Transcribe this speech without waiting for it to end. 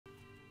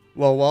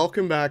Well,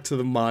 welcome back to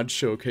the mod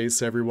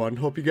showcase, everyone.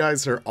 Hope you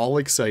guys are all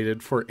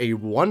excited for a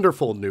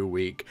wonderful new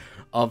week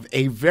of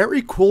a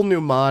very cool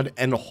new mod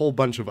and a whole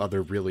bunch of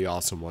other really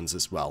awesome ones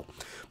as well.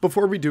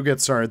 Before we do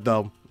get started,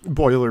 though,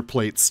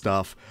 boilerplate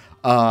stuff.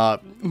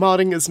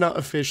 Modding is not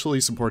officially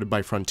supported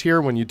by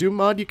Frontier. When you do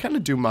mod, you kind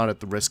of do mod at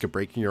the risk of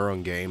breaking your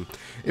own game.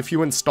 If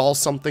you install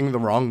something the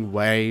wrong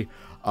way,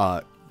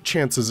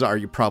 chances are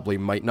you probably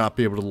might not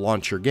be able to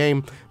launch your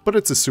game, but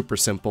it's a super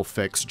simple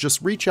fix.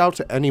 Just reach out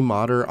to any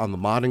modder on the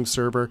modding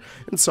server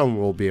and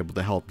someone will be able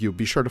to help you.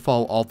 Be sure to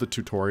follow all the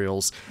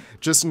tutorials.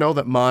 Just know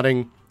that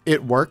modding,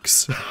 it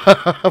works.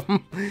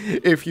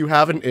 If you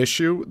have an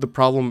issue, the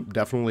problem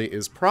definitely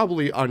is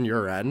probably on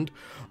your end,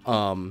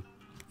 and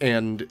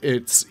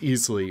it's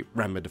easily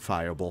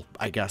remedifiable,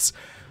 I guess.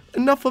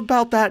 Enough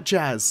about that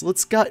jazz.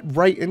 Let's get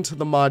right into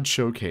the mod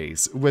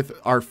showcase with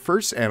our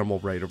first animal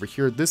right over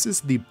here. This is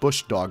the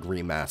Bush Dog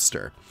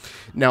remaster.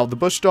 Now, the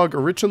Bush Dog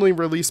originally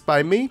released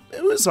by me,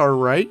 it was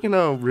alright,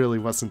 really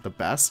wasn't the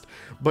best,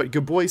 but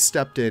Gaboy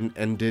stepped in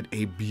and did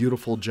a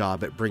beautiful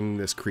job at bringing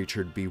this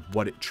creature to be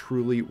what it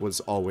truly was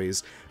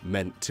always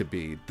meant to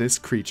be. This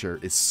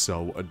creature is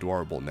so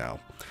adorable now.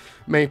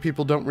 Many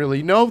people don't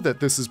really know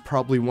that this is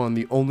probably one of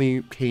the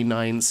only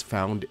canines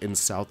found in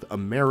South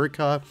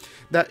America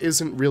that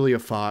isn't really a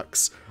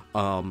fox.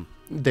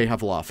 They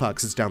have a lot of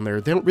foxes down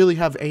there. They don't really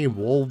have any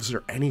wolves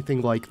or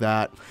anything like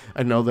that.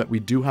 I know that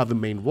we do have the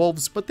main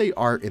wolves, but they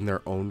are in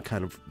their own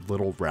kind of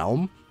little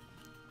realm.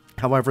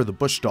 However, the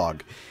Bush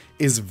Dog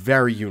is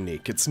very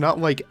unique. It's not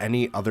like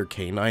any other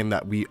canine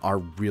that we are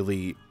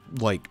really,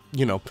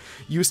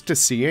 used to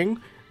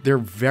seeing. They're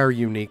very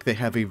unique. They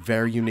have a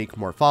very unique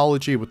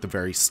morphology with the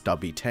very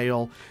stubby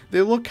tail.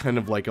 They look kind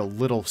of like a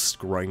little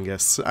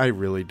scrungus. I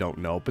really don't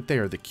know, but they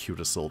are the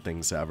cutest little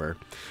things ever.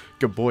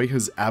 Gaboy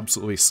has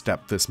absolutely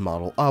stepped this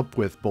model up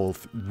with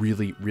both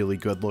really, really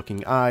good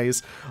looking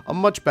eyes, a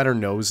much better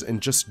nose,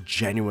 and just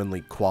genuinely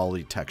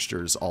quality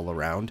textures all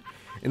around.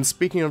 And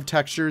speaking of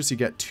textures, you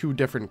get two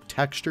different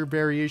texture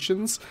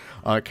variations.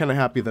 Kind of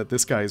happy that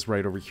this guy is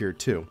right over here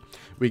too.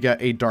 We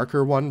get a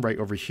darker one right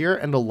over here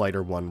and a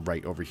lighter one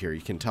right over here.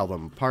 You can tell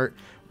them apart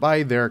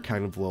by their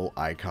kind of little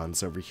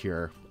icons over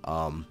here.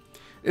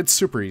 It's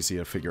super easy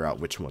to figure out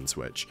which one's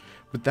which.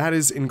 But that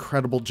is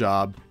incredible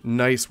job.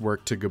 Nice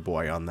work to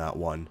Gaboy on that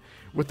one.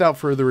 Without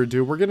further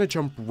ado, we're going to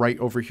jump right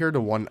over here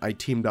to one I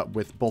teamed up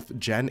with both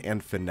Jen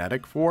and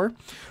Phonetic for.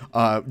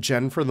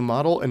 Jen for the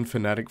model and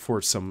Phonetic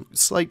for some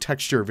slight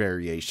texture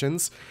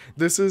variations.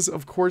 This is,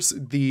 of course,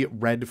 the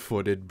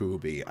red-footed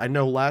booby. I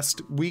know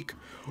last week,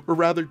 or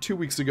rather 2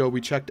 weeks ago,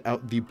 we checked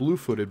out the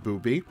blue-footed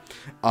booby.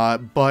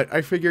 But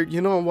I figured,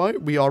 you know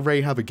what? We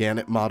already have a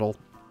Gannet model.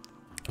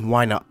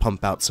 Why not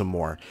pump out some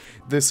more?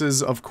 This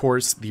is, of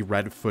course, the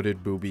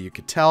red-footed booby. You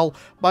could tell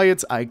by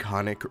its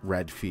iconic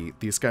red feet.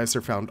 These guys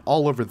are found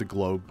all over the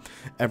globe,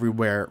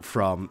 everywhere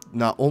from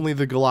not only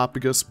the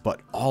Galapagos,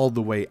 but all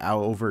the way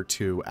out over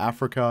to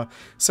Africa,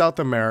 South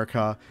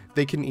America.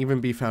 They can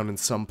even be found in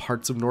some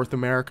parts of North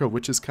America,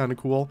 which is kind of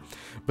cool,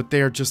 but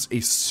they are just a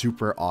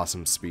super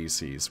awesome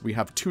species. We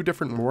have two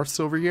different morphs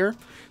over here.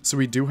 So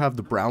we do have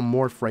the brown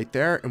morph right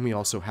there, and we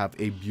also have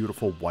a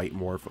beautiful white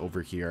morph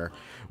over here,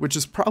 which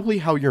is probably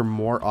how you're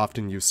more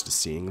often used to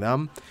seeing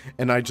them.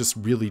 And I just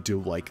really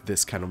do like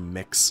this kind of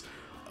mix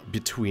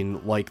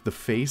between like the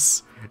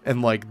face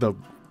and like the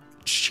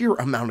sheer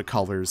amount of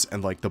colors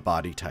and like the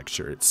body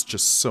texture. It's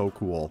just so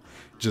cool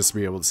just to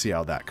be able to see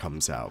how that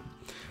comes out.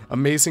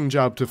 Amazing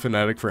job to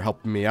Phonetic for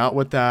helping me out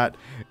with that,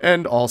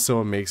 and also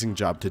amazing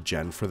job to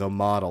Jen for the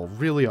model.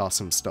 Really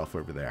awesome stuff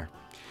over there.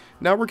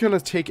 Now we're going to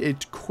take a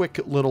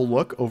quick little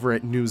look over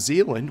at New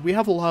Zealand. We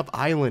have a lot of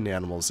island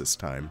animals this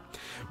time.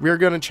 We are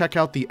going to check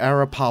out the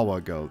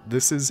Arapawa goat.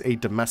 This is a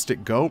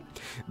domestic goat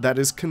that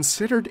is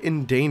considered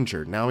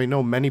endangered. Now I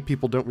know many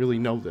people don't really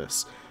know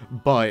this,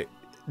 but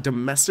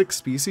domestic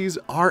species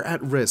are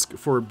at risk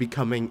for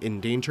becoming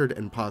endangered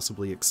and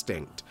possibly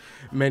extinct.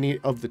 Many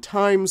of the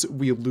times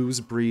we lose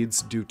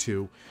breeds due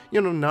to,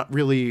 not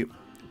really,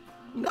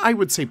 I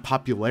would say,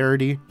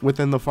 popularity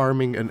within the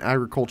farming and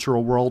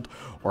agricultural world,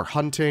 or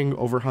hunting,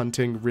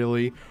 overhunting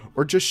really,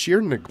 or just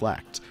sheer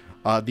neglect.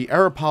 The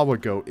Arapawa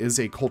goat is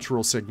a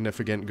cultural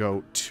significant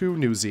goat to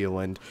New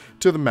Zealand,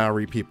 to the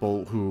Maori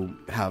people who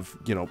have,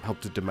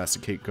 helped to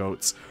domesticate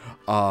goats.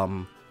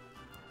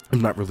 I'm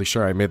not really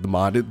sure I made the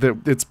mod.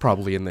 It's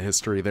probably in the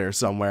history there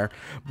somewhere.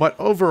 But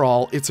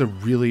overall, it's a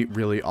really,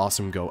 really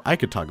awesome goat. I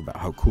could talk about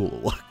how cool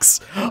it looks.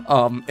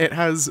 It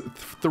has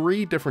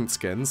 3 different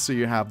skins. So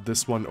you have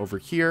this one over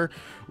here,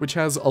 which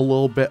has a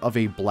little bit of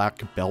a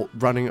black belt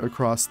running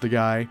across the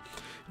guy.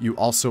 You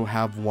also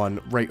have one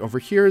right over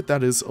here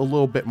that is a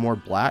little bit more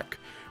black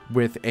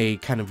with a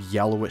kind of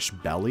yellowish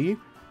belly.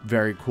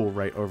 Very cool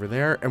right over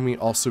there. And we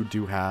also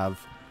do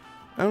have,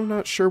 I'm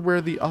not sure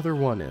where the other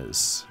one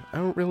is. I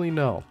don't really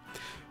know.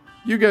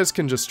 You guys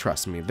can just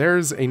trust me.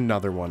 There's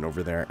another one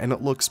over there, and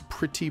it looks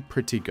pretty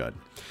good.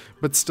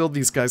 But still,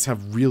 these guys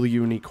have really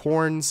unique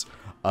horns.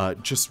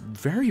 Just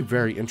very,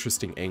 very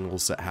interesting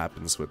angles that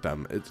happens with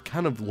them. It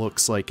kind of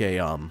looks like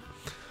a,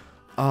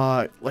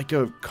 like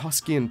a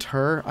Koskian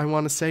Tur, I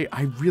want to say.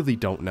 I really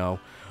don't know.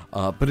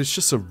 But it's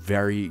just a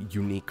very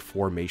unique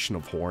formation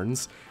of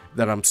horns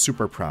that I'm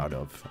super proud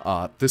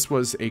of. This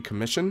was a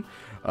commission,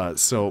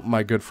 so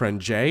my good friend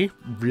Jay,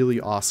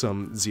 really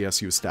awesome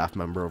ZSU staff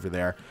member over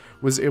there,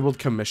 was able to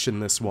commission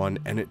this one,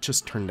 and it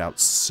just turned out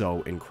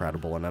so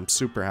incredible, and I'm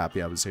super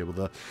happy I was able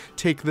to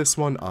take this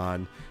one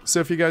on.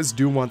 So if you guys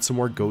do want some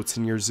more goats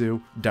in your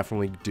zoo,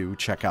 definitely do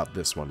check out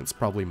this one. It's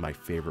probably my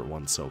favorite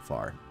one so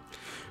far.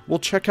 We'll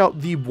check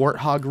out the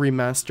Warthog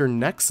remaster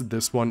next.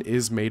 This one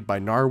is made by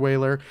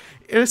Narwhaler.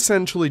 It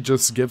essentially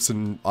just gives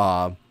an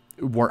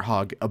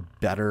Warthog a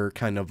better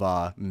kind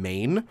of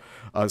mane.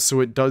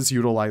 So it does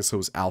utilize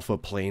those alpha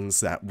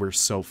planes that we're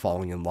so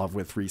falling in love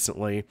with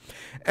recently.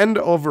 And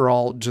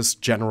overall,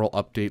 just general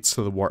updates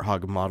to the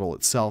Warthog model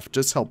itself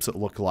just helps it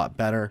look a lot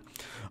better.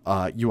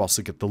 You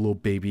also get the little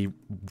baby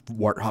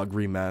Warthog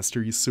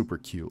remaster. He's super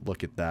cute.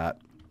 Look at that.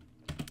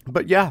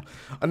 But yeah,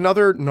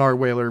 another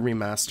Narwhaler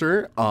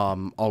remaster.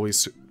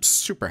 Always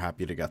super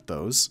happy to get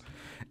those.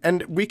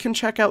 And we can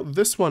check out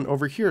this one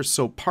over here.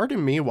 So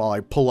pardon me while I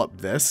pull up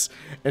this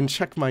and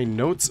check my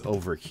notes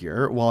over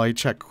here while I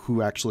check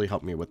who actually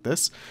helped me with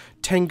this.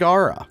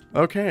 Tangara.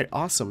 Okay,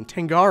 awesome.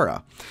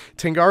 Tangara.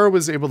 Tangara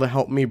was able to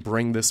help me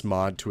bring this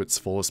mod to its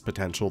fullest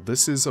potential.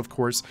 This is, of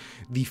course,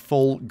 the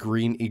full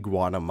green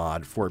iguana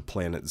mod for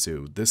Planet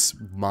Zoo. This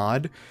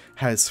mod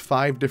has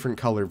 5 different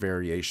color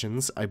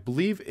variations. I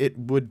believe it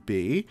would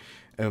be,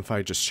 and if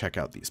I just check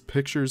out these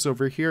pictures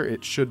over here,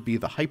 it should be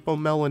the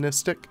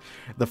hypomelanistic,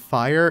 the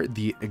fire,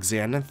 the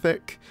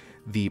xanathic,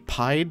 the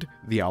pied,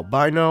 the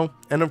albino,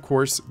 and of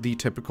course the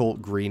typical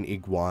green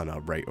iguana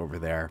right over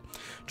there.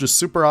 Just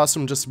super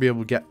awesome just to be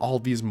able to get all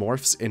these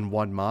morphs in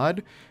one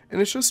mod,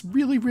 and it's just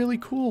really, really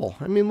cool.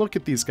 I mean, look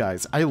at these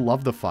guys. I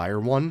love the fire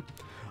one.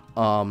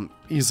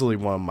 Easily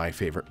one of my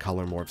favorite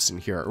color morphs in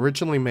here.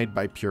 Originally made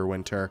by Pure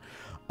Winter,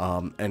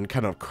 and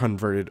kind of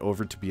converted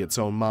over to be its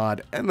own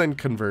mod, and then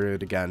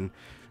converted again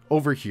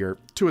over here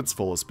to its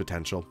fullest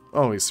potential.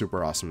 Always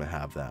super awesome to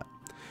have that.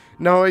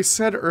 Now, I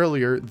said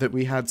earlier that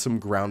we had some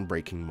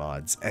groundbreaking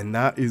mods, and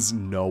that is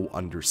no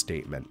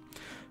understatement.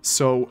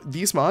 So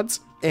these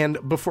mods, and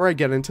before I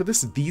get into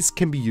this, these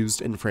can be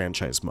used in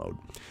franchise mode.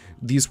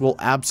 These will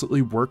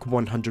absolutely work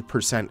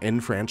 100%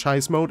 in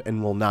franchise mode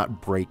and will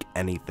not break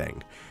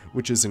anything,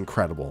 which is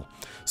incredible.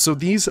 So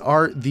these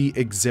are the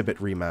exhibit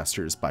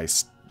remasters by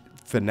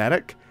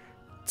Phonetic,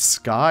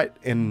 Scott,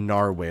 and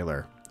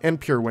Narwhaler. And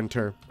Pure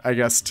Winter, I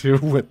guess, too,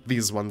 with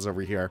these ones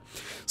over here.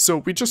 So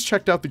we just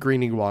checked out the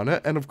green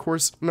iguana, and of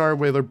course,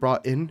 Narwhaler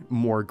brought in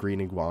more green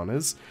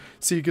iguanas.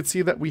 So you can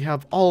see that we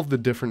have all of the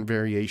different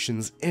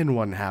variations in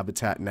one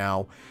habitat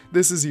now.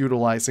 This is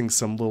utilizing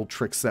some little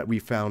tricks that we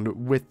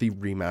found with the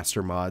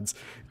remaster mods,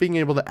 being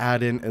able to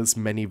add in as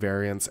many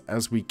variants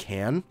as we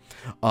can,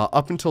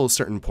 up until a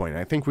certain point.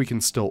 I think we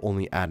can still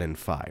only add in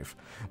 5.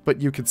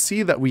 But you can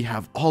see that we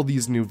have all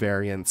these new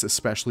variants,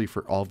 especially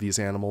for all these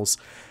animals.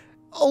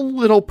 A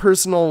little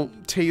personal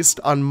taste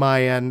on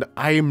my end,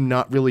 I am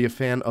not really a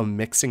fan of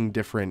mixing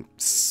different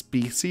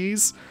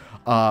species,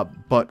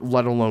 but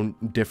let alone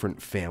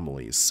different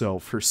families. So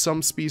for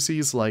some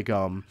species, like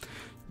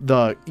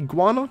the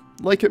iguana,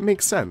 like, it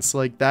makes sense.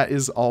 Like, that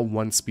is all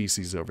one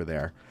species over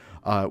there.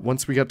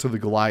 Once we get to the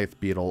Goliath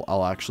beetle,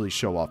 I'll actually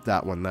show off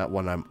that one. That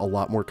one I'm a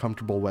lot more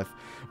comfortable with.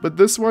 But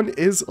this one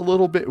is a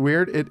little bit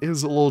weird. It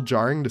is a little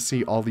jarring to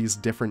see all these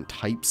different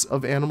types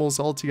of animals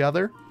all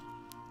together.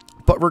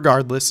 But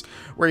regardless,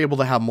 we're able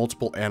to have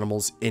multiple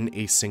animals in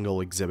a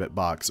single exhibit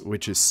box,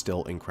 which is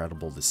still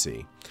incredible to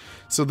see.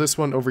 So this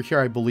one over here,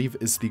 I believe,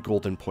 is the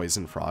golden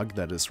poison frog.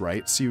 That is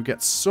right. So you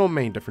get so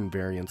many different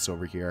variants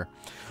over here.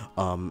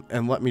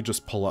 And let me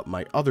just pull up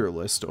my other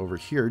list over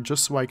here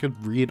just so I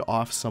could read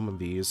off some of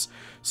these.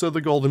 So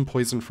the golden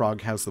poison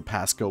frog has the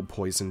Pasco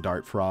poison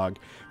dart frog,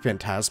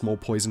 phantasmal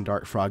poison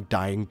dart frog,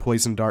 dying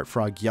poison dart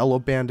frog, yellow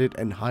bandit,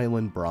 and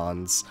highland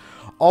bronze.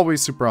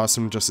 Always super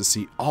awesome just to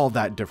see all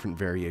that different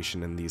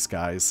variation in these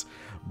guys.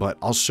 But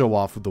I'll show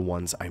off the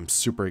ones I'm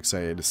super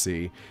excited to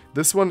see.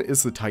 This one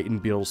is the Titan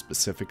beetle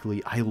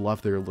specifically. I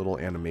love their little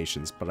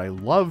animations, but I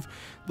love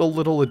the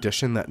little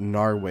addition that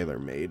Narwhaler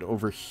made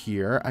over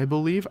here, I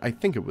believe. I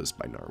think it was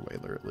by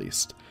Narwhaler, at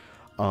least.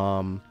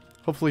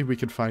 Hopefully we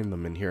could find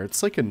them in here.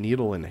 It's like a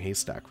needle in a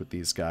haystack with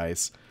these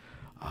guys.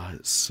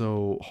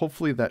 So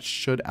hopefully that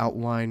should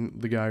outline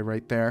the guy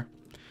right there.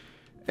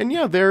 And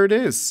yeah, there it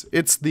is.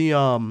 It's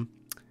the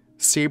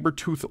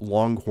saber-tooth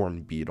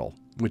longhorn beetle,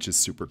 which is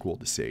super cool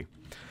to see.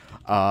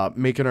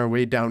 Making our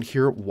way down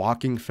here,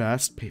 walking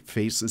fast,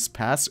 faces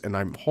past, and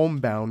I'm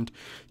homebound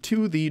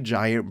to the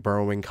giant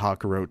burrowing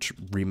cockroach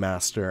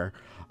remaster.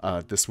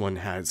 This one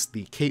has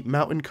the Cape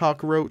Mountain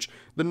cockroach,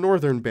 the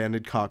northern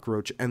banded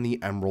cockroach, and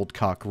the emerald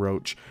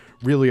cockroach.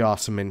 Really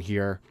awesome in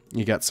here.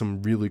 You got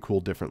some really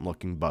cool different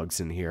looking bugs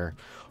in here.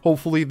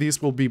 Hopefully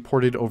these will be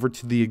ported over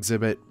to the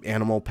exhibit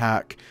animal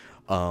pack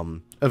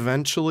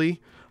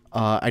eventually.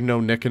 I know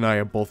Nick and I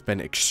have both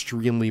been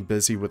extremely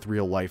busy with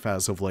real life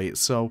as of late,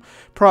 so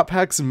prop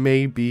packs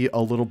may be a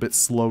little bit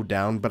slowed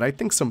down, but I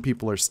think some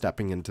people are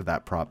stepping into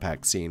that prop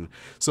pack scene,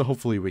 so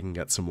hopefully we can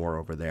get some more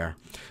over there.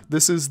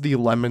 This is the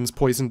Lemons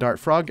Poison Dart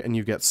Frog, and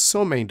you get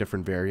so many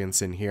different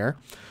variants in here.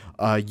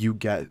 You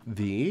get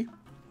the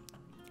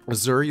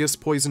Azurius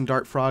Poison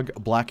Dart Frog,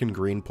 Black and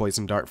Green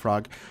Poison Dart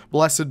Frog,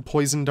 Blessed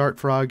Poison Dart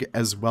Frog,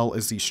 as well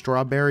as the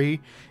Strawberry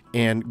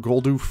and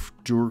Goldoof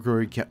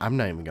Durgoy. I'm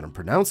not even going to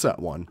pronounce that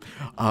one.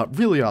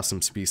 Really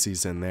awesome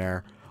species in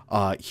there.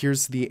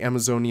 Here's the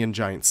Amazonian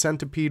Giant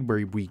Centipede,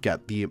 where we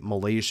get the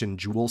Malaysian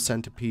Jewel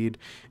Centipede,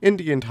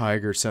 Indian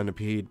Tiger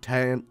Centipede,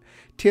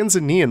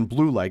 Tanzanian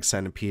Blue Leg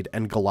Centipede,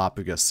 and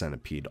Galapagos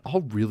Centipede.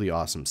 All really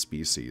awesome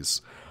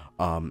species.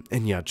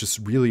 And yeah, just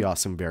really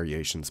awesome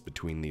variations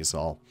between these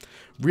all.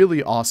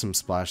 Really awesome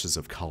splashes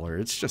of color.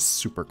 It's just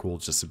super cool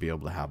just to be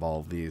able to have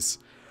all of these.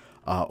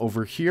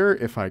 Over here,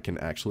 if I can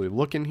actually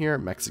look in here,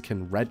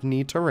 Mexican Red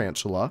Knee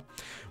Tarantula.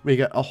 We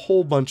got a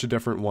whole bunch of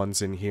different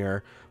ones in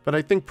here, but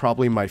I think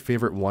probably my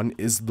favorite one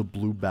is the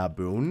Blue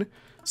Baboon.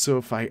 So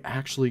if I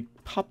actually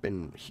pop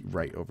in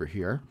right over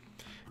here,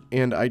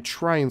 and I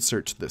try and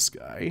search this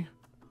guy,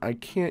 I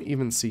can't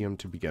even see him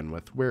to begin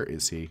with. Where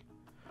is he?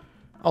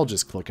 I'll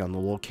just click on the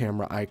little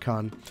camera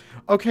icon.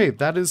 Okay,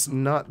 that is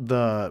not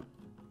the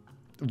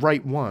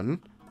right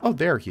one. Oh,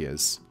 there he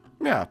is.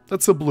 Yeah,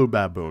 that's a Blue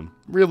Baboon.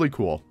 Really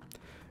cool.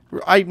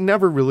 I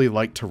never really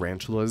liked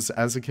tarantulas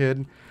as a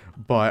kid,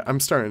 but I'm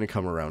starting to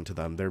come around to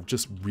them. They're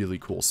just really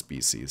cool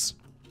species.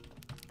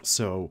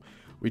 So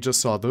we just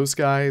saw those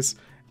guys,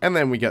 and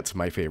then we get to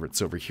my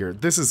favorites over here.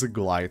 This is a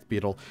Goliath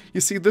beetle.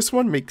 You see, this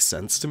one makes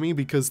sense to me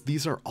because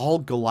these are all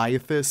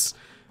Goliathus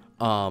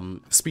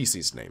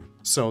species name.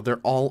 So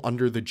they're all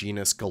under the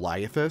genus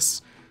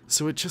Goliathus.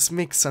 So it just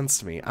makes sense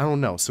to me. I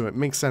don't know. So it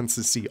makes sense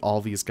to see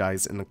all these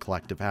guys in a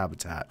collective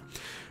habitat.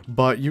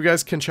 But you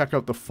guys can check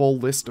out the full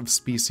list of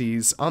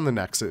species on the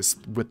Nexus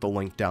with the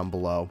link down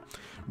below.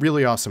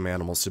 Really awesome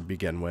animals to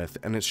begin with,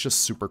 and it's just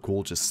super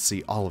cool just to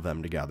see all of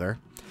them together.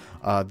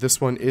 This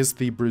one is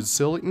the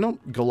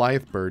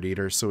Goliath bird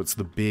eater, so it's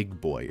the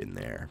big boy in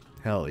there.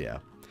 Hell yeah.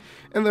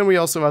 And then we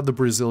also have the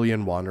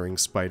Brazilian wandering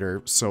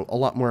spider, so a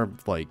lot more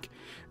of, like,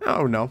 I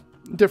don't know,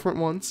 different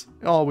ones.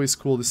 Always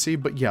cool to see,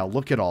 but yeah,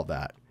 look at all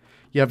that.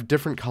 You have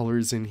different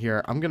colors in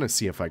here. I'm going to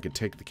see if I could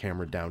take the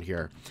camera down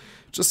here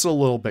just a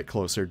little bit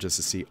closer just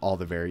to see all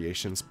the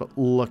variations, but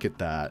look at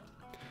that.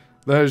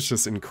 That is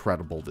just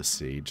incredible to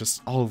see.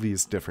 Just all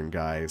these different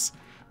guys.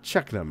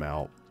 Check them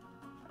out.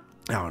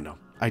 I don't know.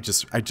 I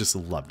just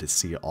love to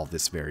see all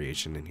this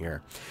variation in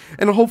here.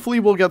 And hopefully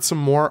we'll get some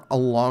more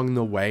along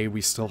the way.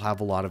 We still have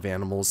a lot of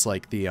animals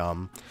like the,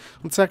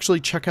 let's actually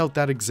check out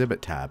that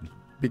exhibit tab,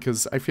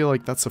 because I feel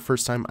like that's the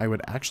first time I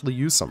would actually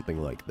use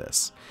something like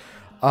this.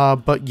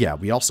 But yeah,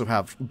 we also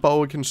have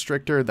boa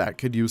constrictor that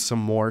could use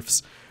some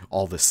morphs,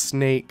 all the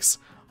snakes,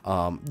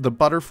 the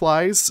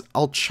butterflies.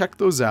 I'll check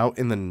those out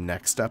in the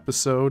next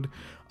episode.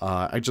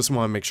 I just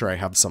want to make sure I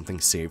have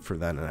something saved for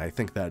then, and I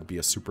think that'd be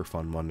a super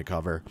fun one to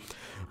cover.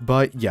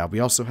 But yeah,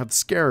 we also have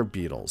scarab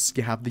beetles.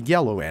 You have the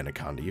yellow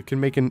anaconda. You can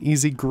make an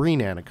easy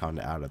green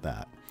anaconda out of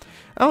that.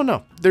 I don't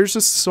know. There's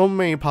just so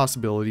many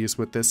possibilities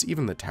with this,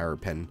 even the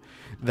terrapin,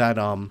 that,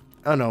 I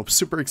don't know,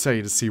 super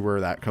excited to see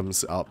where that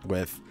comes up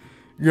with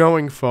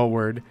going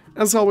forward.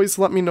 As always,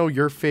 let me know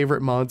your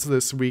favorite mods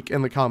this week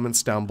in the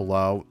comments down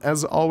below.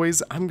 As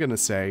always, I'm gonna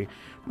say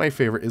my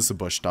favorite is the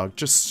bush dog.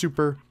 Just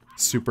super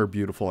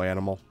beautiful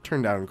animal.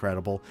 Turned out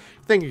incredible.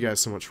 Thank you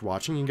guys so much for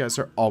watching. You guys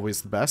are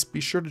always the best.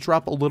 Be sure to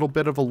drop a little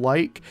bit of a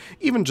like,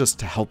 even just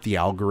to help the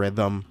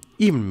algorithm,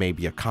 even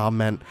maybe a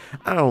comment.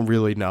 I don't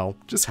really know.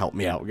 Just help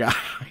me out,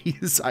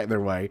 guys.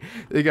 Either way,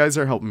 you guys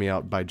are helping me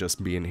out by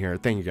just being here.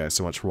 Thank you guys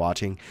so much for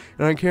watching,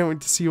 and I can't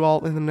wait to see you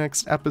all in the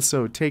next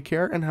episode. Take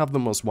care and have the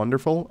most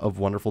wonderful of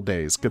wonderful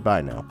days.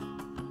 Goodbye now.